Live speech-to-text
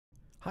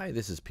Hi,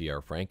 this is PR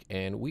Frank,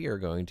 and we are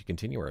going to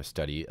continue our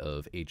study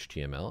of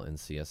HTML and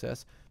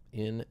CSS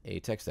in a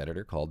text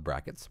editor called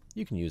Brackets.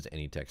 You can use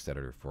any text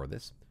editor for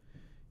this.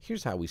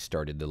 Here's how we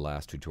started the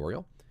last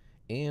tutorial,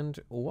 and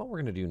what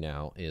we're going to do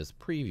now is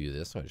preview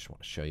this. So I just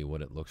want to show you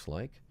what it looks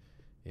like.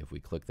 If we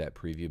click that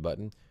preview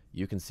button,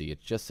 you can see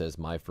it just says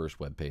My First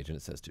Web Page, and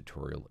it says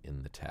Tutorial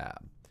in the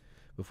tab.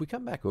 If we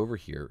come back over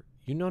here,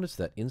 you notice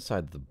that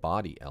inside the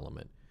body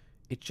element,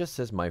 it just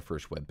says My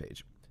First Web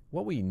Page.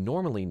 What we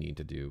normally need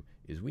to do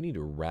is we need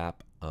to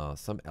wrap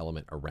some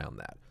element around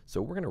that. So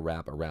we're going to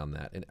wrap around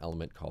that an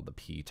element called the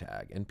P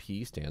tag, and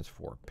P stands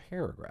for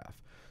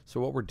paragraph.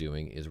 So what we're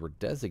doing is we're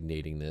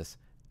designating this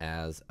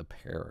as a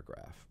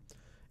paragraph.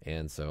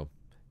 And so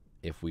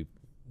if we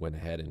went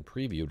ahead and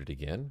previewed it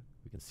again,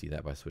 we can see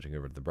that by switching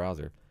over to the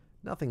browser,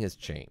 nothing has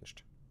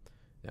changed.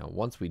 Now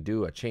once we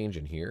do a change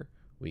in here,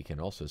 we can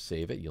also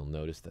save it. You'll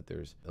notice that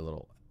there's a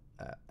little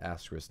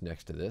asterisk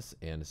next to this,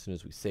 and as soon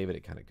as we save it,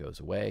 it kind of goes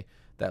away.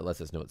 That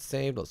lets us know it's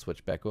saved. Let's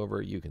switch back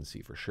over. You can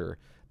see for sure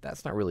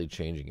that's not really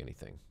changing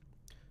anything.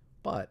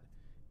 But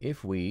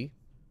if we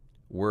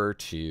were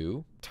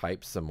to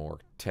type some more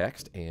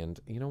text, and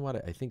you know what,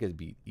 I think it'd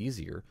be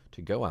easier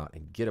to go out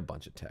and get a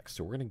bunch of text.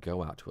 So we're going to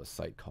go out to a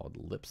site called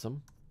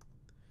Lipsum.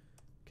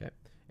 Okay,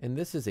 and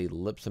this is a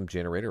Lipsum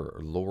generator,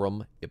 or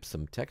lorem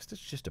ipsum text.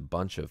 It's just a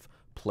bunch of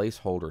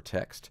placeholder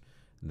text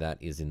that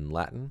is in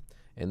Latin.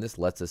 And this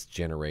lets us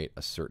generate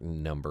a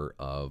certain number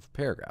of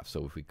paragraphs.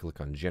 So if we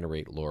click on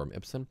Generate Lorem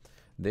Ipsum,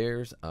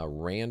 there's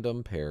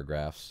random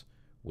paragraphs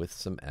with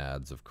some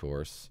ads, of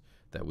course,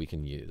 that we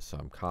can use. So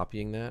I'm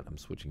copying that. I'm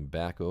switching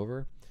back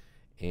over.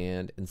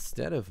 And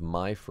instead of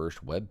My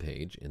First Web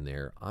Page in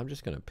there, I'm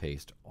just going to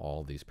paste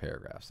all these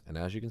paragraphs. And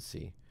as you can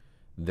see,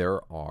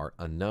 there are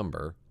a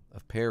number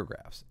of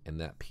paragraphs. And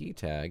that P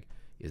tag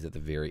is at the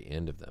very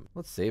end of them.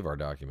 Let's save our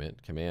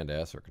document, Command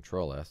S or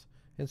Control S,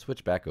 and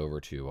switch back over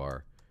to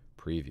our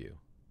preview.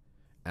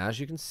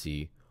 As you can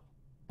see,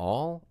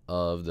 all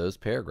of those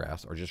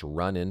paragraphs are just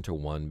run into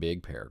one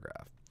big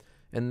paragraph.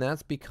 And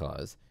that's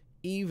because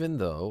even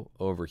though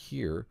over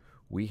here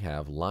we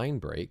have line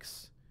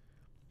breaks,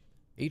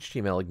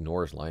 HTML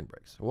ignores line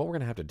breaks. So what we're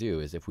going to have to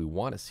do is, if we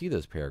want to see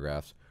those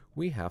paragraphs,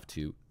 we have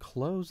to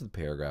close the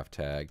paragraph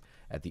tag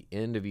at the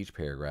end of each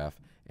paragraph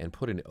and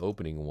put an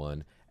opening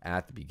one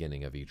at the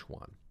beginning of each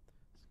one.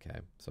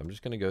 Okay, so I'm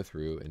just going to go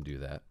through and do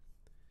that.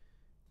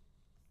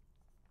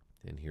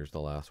 And here's the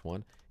last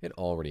one. It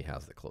already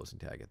has the closing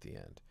tag at the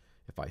end.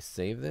 If I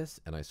save this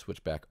and I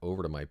switch back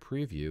over to my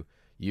preview,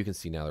 you can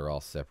see now they're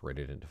all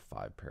separated into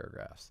 5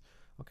 paragraphs.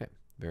 Okay,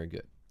 very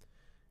good.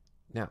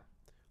 Now,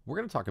 we're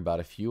going to talk about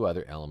a few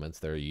other elements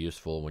that are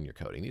useful when you're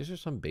coding. These are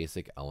some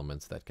basic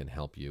elements that can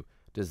help you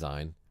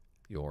design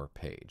your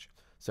page.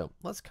 So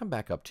let's come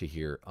back up to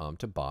here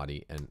to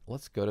body, and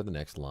let's go to the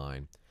next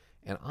line.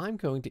 And I'm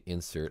going to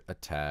insert a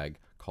tag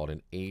called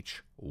an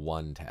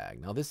H1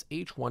 tag. Now this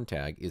H1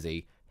 tag is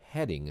a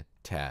heading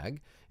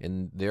tag,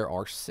 and there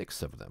are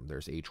 6 of them.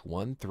 There's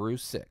H1 through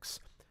 6,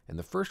 and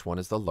the first one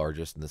is the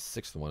largest and the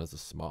 6th one is the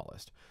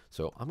smallest.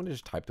 So I'm going to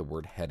just type the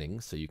word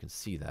heading so you can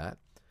see that,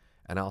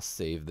 and I'll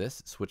save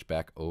this, switch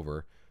back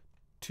over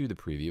to the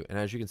preview, and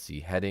as you can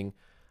see, heading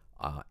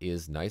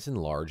is nice and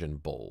large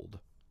and bold.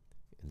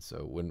 And so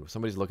when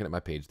somebody's looking at my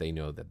page, they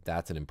know that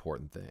that's an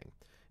important thing.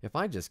 If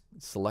I just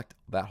select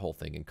that whole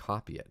thing and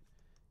copy it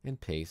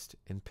and paste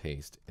and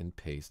paste and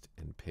paste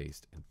and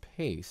paste and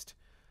paste,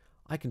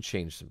 I can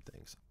change some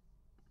things.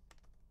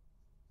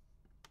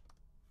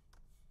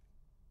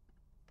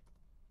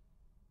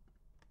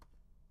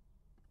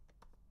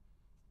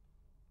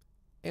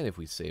 And if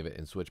we save it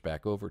and switch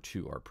back over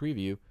to our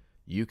preview,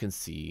 you can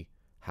see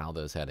how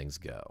those headings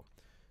go.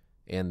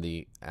 And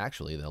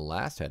actually the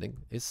last heading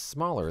is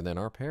smaller than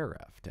our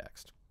paragraph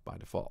text by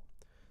default.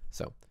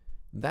 So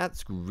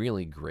that's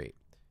really great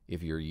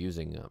if you're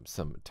using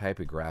some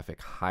typographic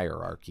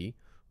hierarchy,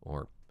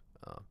 or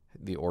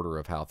the order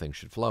of how things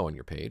should flow on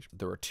your page.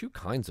 There are 2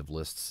 kinds of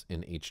lists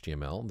in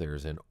HTML.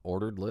 There's an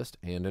ordered list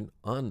and an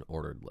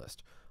unordered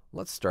list.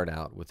 Let's start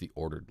out with the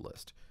ordered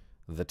list.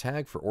 The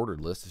tag for ordered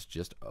list is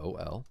just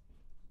OL.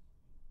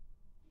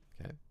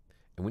 Okay,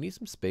 and we need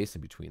some space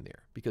in between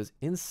there, because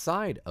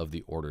inside of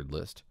the ordered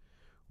list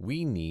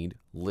we need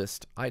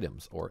list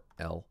items, or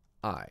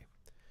LI.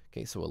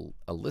 Okay, so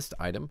a list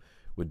item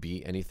would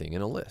be anything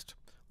in a list.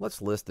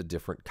 Let's list the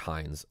different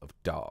kinds of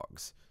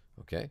dogs.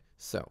 Okay,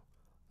 so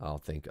I'll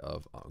think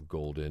of a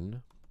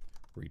golden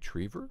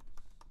retriever.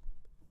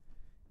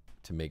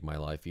 To make my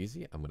life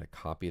easy, I'm going to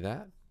copy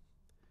that,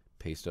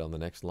 paste it on the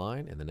next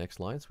line, and the next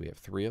line, so we have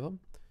 3 of them.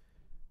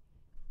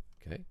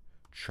 Okay,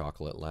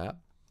 chocolate lab,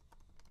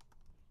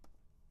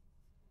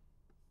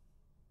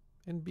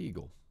 and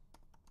beagle.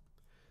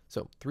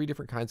 So 3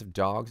 different kinds of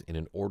dogs in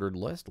an ordered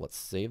list. Let's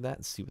save that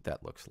and see what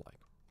that looks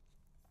like.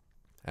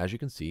 As you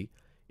can see,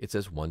 it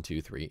says 1, 2,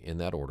 3 in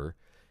that order,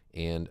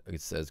 and it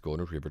says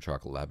golden retriever,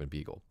 chocolate lab, and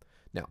beagle.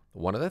 Now,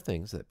 one of the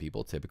things that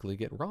people typically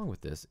get wrong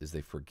with this is they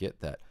forget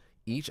that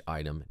Each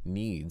item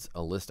needs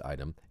a list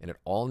item, and it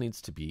all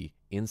needs to be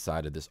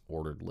inside of this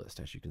ordered list.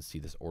 As you can see,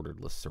 this ordered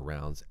list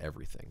surrounds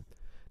everything.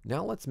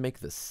 Now let's make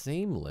the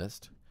same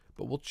list,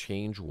 but we'll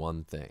change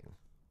one thing.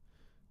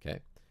 Okay,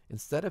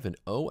 instead of an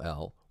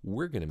OL,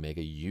 we're going to make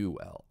a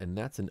UL, and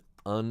that's an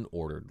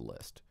unordered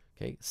list.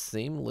 Okay,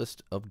 same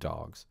list of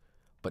dogs,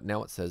 but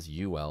now it says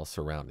UL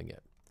surrounding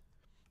it.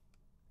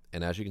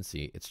 And as you can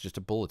see, it's just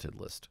a bulleted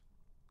list.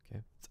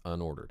 Okay, it's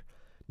unordered.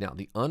 Now,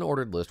 the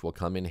unordered list will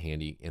come in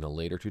handy in a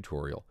later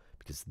tutorial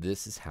because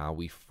this is how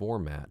we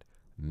format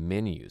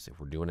menus. If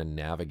we're doing a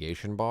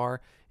navigation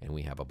bar and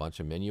we have a bunch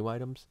of menu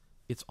items,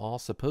 it's all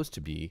supposed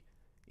to be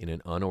in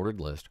an unordered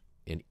list,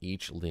 and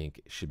each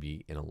link should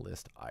be in a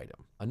list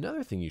item.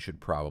 Another thing you should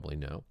probably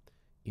know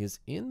is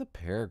in the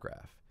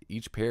paragraph,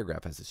 each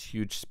paragraph has this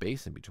huge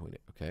space in between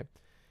it, okay?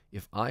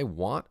 If I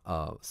want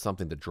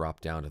something to drop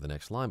down to the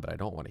next line, but I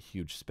don't want a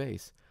huge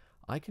space,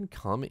 I can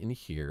come in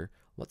here,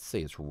 let's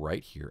say it's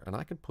right here, and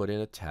I can put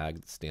in a tag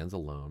that stands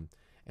alone,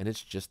 and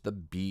it's just the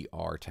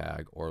BR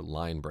tag or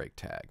line break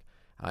tag.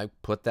 I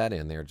put that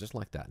in there just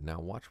like that. Now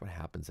watch what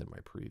happens in my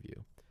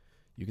preview.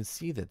 You can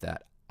see that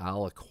that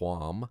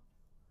aliquam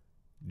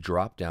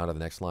dropped down to the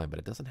next line, but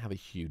it doesn't have a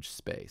huge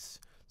space.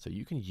 So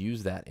you can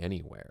use that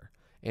anywhere.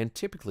 And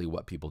typically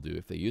what people do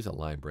if they use a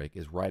line break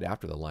is right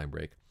after the line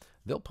break,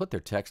 they'll put their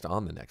text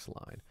on the next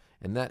line.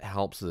 And that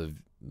helps the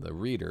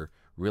reader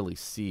really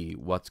see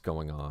what's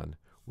going on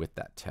with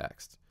that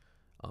text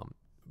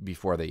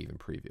before they even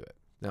preview it.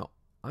 Now,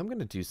 I'm going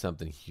to do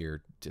something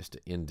here just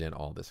to indent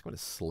all this. I'm going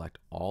to select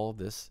all of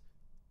this,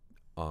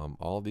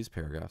 all of these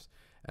paragraphs,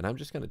 and I'm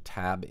just going to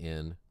tab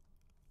in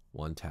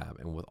one tab.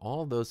 And with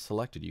all of those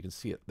selected, you can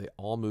see it. They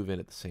all move in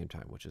at the same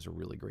time, which is a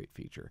really great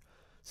feature.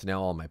 So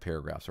now all my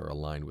paragraphs are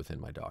aligned within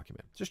my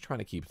document. Just trying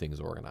to keep things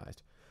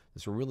organized.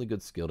 It's a really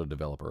good skill to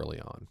develop early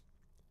on.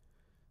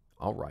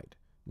 All right.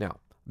 Now,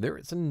 there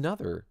is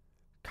another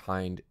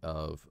kind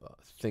of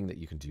thing that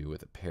you can do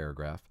with a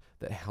paragraph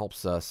that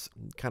helps us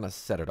kind of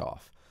set it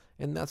off.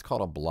 And that's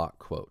called a block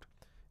quote.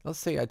 Let's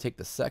say I take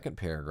the second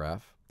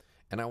paragraph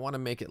and I want to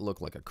make it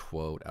look like a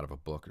quote out of a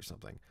book or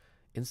something.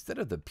 Instead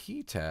of the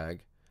P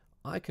tag,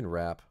 I can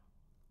wrap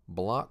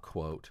block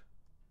quote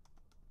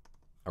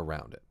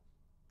around it.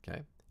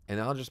 Okay? And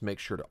I'll just make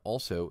sure to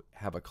also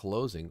have a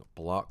closing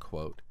block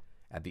quote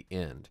at the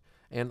end.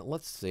 And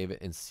let's save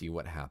it and see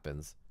what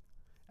happens.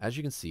 As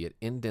you can see, it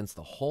indents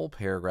the whole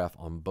paragraph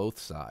on both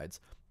sides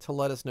to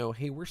let us know,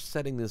 hey, we're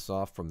setting this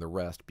off from the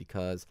rest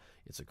because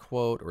it's a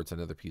quote or it's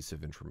another piece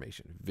of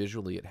information.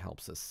 Visually, it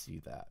helps us see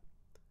that.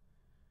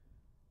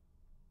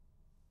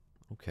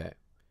 Okay.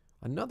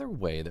 Another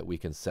way that we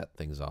can set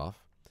things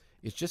off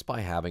is just by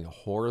having a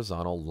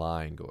horizontal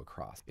line go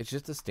across. It's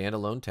just a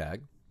standalone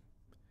tag,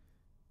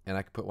 and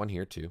I can put one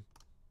here too.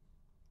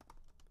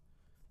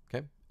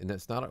 Okay, and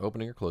it's not an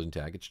opening or closing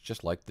tag. It's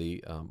just like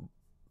the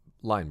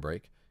line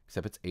break,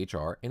 except it's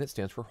HR, and it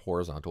stands for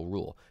horizontal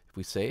rule. If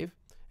we save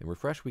and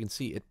refresh, we can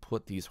see it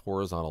put these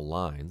horizontal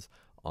lines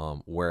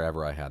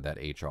wherever I had that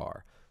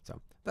HR.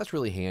 So that's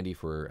really handy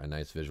for a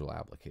nice visual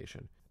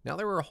application. Now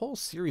there are a whole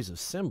series of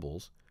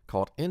symbols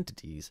called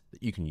entities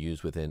that you can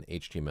use within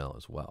HTML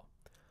as well.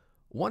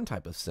 One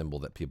type of symbol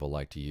that people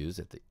like to use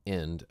at the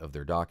end of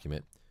their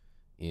document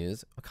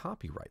is a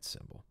copyright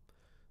symbol.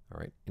 All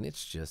right, and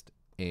it's just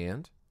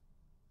and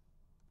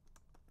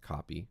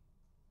copy,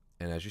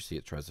 and as you see,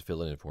 it tries to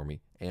fill it in for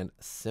me, and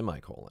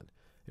semicolon.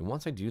 And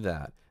once I do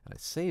that and I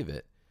save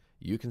it,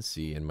 you can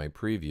see in my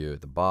preview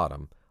at the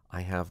bottom,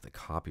 I have the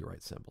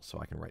copyright symbol. So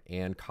I can write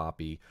and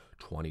copy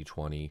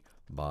 2020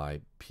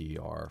 by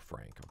PR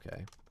Frank,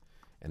 okay?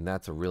 And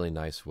that's a really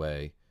nice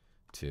way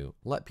to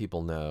let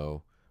people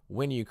know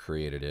when you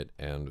created it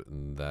and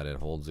that it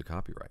holds a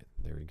copyright.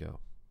 There you go.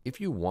 If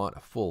you want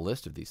a full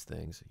list of these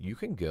things, you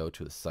can go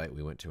to the site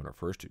we went to in our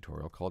first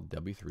tutorial called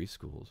W3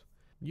 Schools.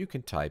 You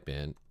can type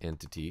in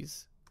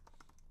entities,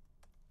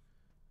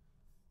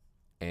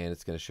 and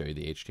it's going to show you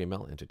the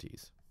HTML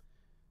entities.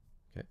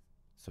 Okay,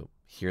 so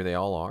here they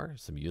all are,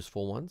 some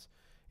useful ones.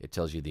 It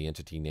tells you the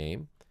entity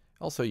name.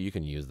 Also, you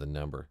can use the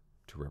number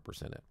to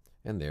represent it.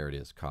 And there it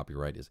is.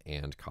 Copyright is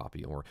and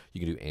copy, or you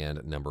can do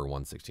and number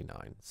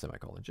 169,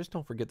 semicolon. Just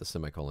don't forget the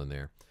semicolon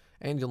there.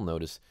 And you'll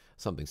notice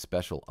something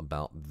special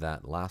about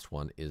that last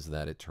one is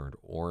that it turned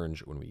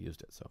orange when we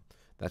used it. So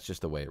that's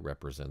just the way it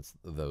represents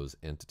those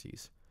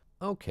entities.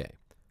 Okay,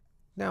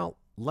 now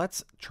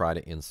let's try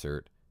to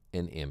insert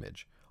an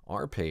image.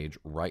 Our page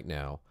right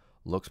now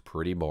looks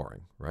pretty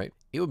boring, right?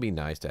 It would be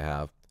nice to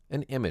have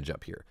an image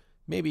up here.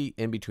 Maybe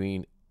in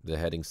between the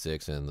heading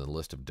 6 and the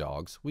list of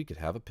dogs, we could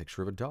have a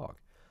picture of a dog.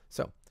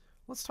 So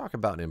let's talk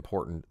about an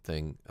important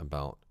thing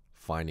about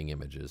finding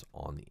images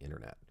on the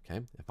internet,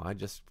 okay? If I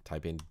just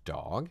type in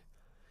dog,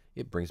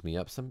 it brings me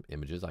up some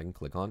images. I can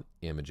click on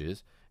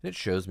images, and it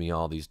shows me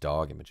all these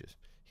dog images.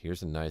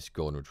 Here's a nice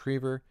golden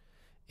retriever.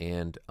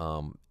 And,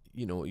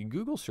 you know,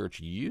 Google search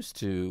used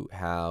to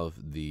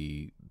have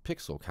the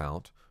pixel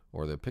count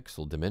or the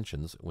pixel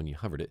dimensions when you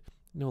hovered it.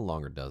 It no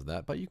longer does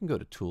that, but you can go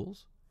to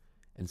tools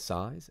and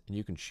size, and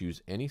you can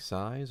choose any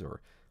size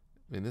or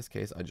In this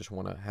case, I just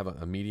want to have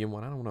a medium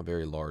one. I don't want a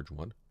very large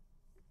one.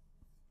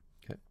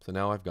 Okay, so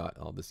now I've got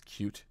all this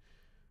cute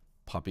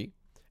puppy.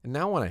 And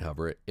now when I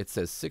hover it, it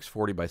says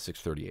 640 by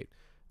 638.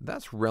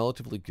 That's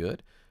relatively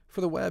good.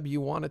 For the web, you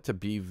want it to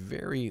be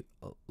very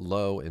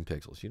low in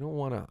pixels. You don't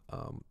want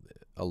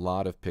a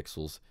lot of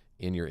pixels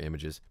in your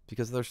images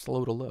because they're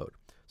slow to load.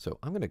 So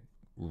I'm going to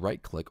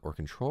right click or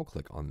control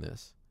click on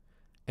this.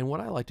 And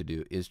what I like to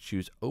do is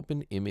choose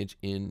Open Image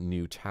in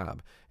New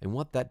Tab. And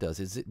what that does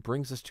is it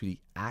brings us to the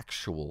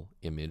actual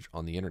image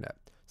on the internet.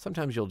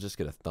 Sometimes you'll just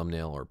get a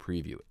thumbnail or a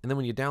preview. And then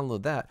when you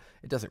download that,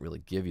 it doesn't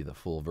really give you the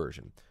full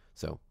version.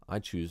 So I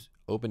choose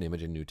Open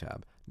Image in New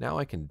Tab. Now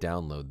I can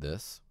download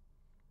this,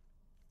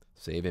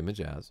 save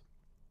image as.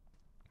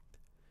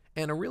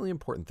 And a really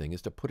important thing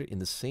is to put it in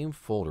the same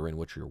folder in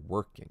which you're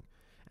working.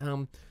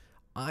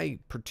 I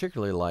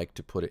particularly like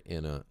to put it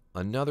in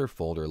another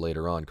folder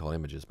later on called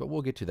images, but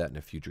we'll get to that in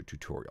a future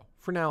tutorial.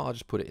 For now, I'll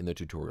just put it in the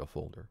tutorial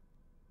folder.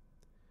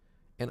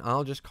 And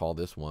I'll just call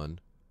this one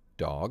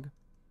dog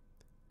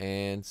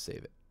and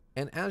save it.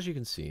 And as you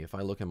can see, if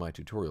I look in my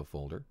tutorial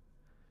folder,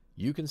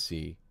 you can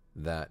see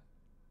that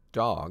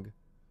dog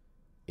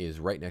is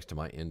right next to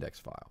my index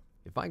file.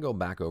 If I go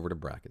back over to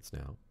brackets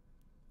now,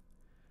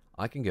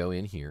 I can go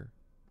in here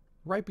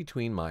right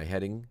between my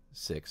heading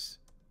 6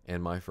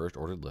 and my first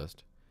ordered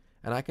list,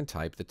 and I can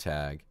type the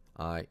tag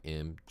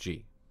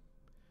IMG.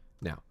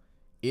 Now,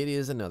 it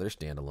is another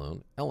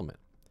standalone element,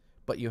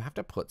 but you have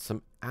to put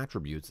some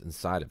attributes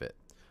inside of it,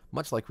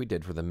 much like we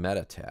did for the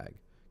meta tag.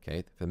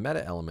 Okay, for the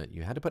meta element,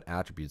 you had to put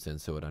attributes in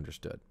so it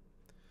understood.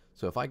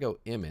 So if I go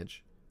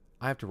image,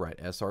 I have to write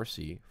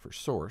src for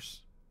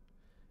source,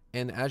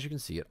 and as you can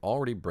see, it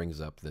already brings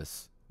up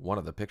this one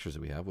of the pictures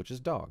that we have, which is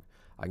dog.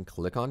 I can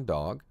click on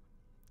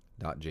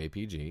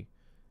dog.jpg,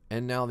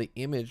 and now the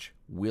image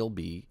will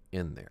be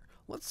in there.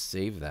 Let's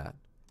save that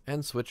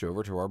and switch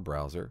over to our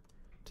browser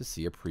to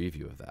see a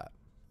preview of that.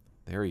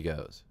 There he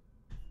goes.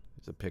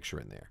 There's a picture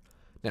in there.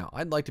 Now,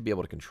 I'd like to be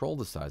able to control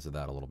the size of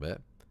that a little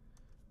bit.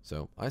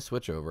 So I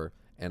switch over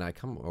and I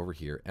come over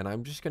here and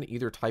I'm just going to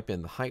either type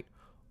in the height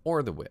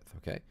or the width.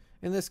 Okay.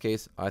 In this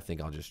case, I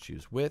think I'll just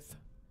choose width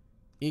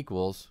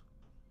equals,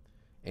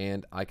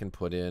 and I can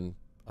put in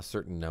a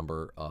certain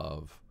number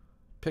of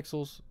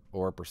pixels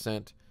or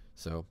percent.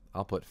 So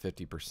I'll put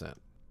 50%.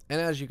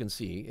 And as you can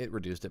see, it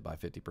reduced it by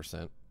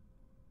 50%.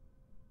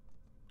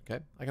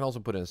 Okay. I can also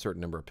put in a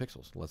certain number of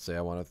pixels. Let's say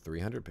I wanted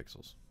 300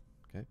 pixels.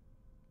 Okay.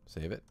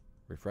 Save it,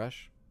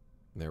 refresh,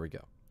 and there we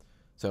go.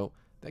 So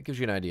that gives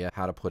you an idea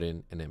how to put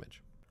in an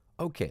image.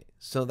 Okay,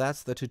 so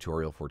that's the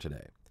tutorial for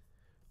today.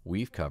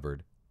 We've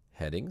covered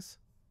headings,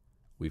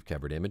 we've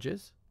covered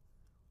images,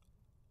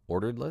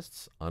 ordered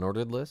lists,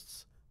 unordered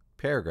lists,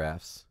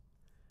 paragraphs,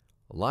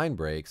 line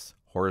breaks,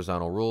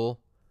 horizontal rule,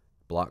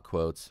 block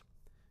quotes,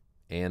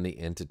 and the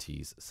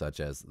entities such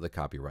as the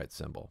copyright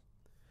symbol.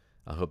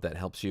 I hope that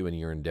helps you in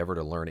your endeavor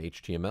to learn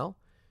HTML,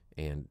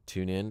 and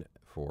tune in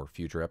for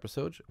future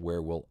episodes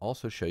where we'll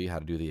also show you how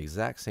to do the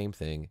exact same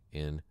thing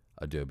in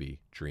Adobe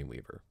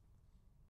Dreamweaver.